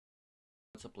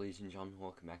What's up, ladies and gentlemen?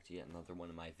 Welcome back to yet another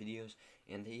one of my videos.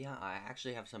 And yeah, I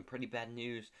actually have some pretty bad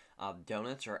news.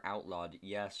 Donuts are outlawed.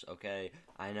 Yes, okay.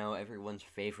 I know everyone's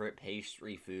favorite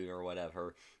pastry food or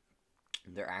whatever.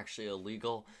 They're actually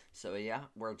illegal. So yeah,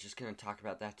 we're just going to talk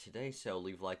about that today. So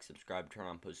leave a like, subscribe, turn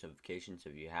on post notifications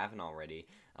if you haven't already.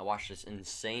 I watched this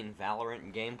insane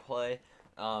Valorant gameplay.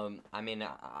 I'm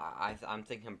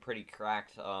thinking I'm pretty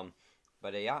cracked.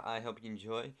 Yeah, I hope you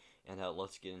enjoy. And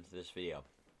let's get into this video.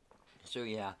 So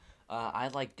yeah, I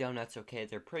like donuts. Okay,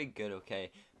 they're pretty good. Okay,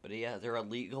 but yeah, they're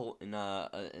illegal in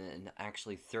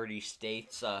actually 30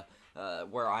 states.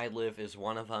 Where I live is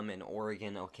one of them in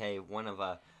Oregon. Okay, one of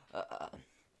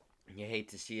you hate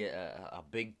to see a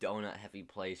big donut heavy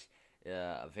place.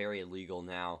 Very illegal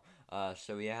now.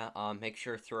 So yeah, make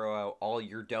sure to throw out all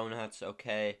your donuts.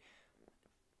 Okay,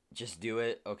 just do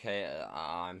it. Okay,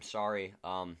 I'm sorry.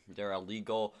 They're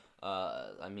illegal.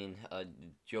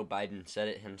 Joe Biden said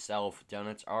it himself.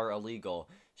 Donuts are illegal.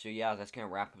 So yeah, that's gonna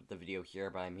wrap up the video here.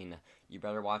 But I mean, you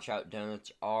better watch out.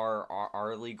 Donuts are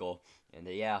illegal. And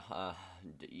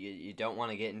you don't want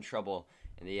to get in trouble.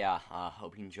 And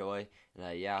hope you enjoy.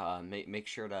 And make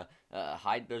sure to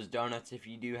hide those donuts if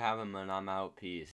you do have them. And I'm out. Peace.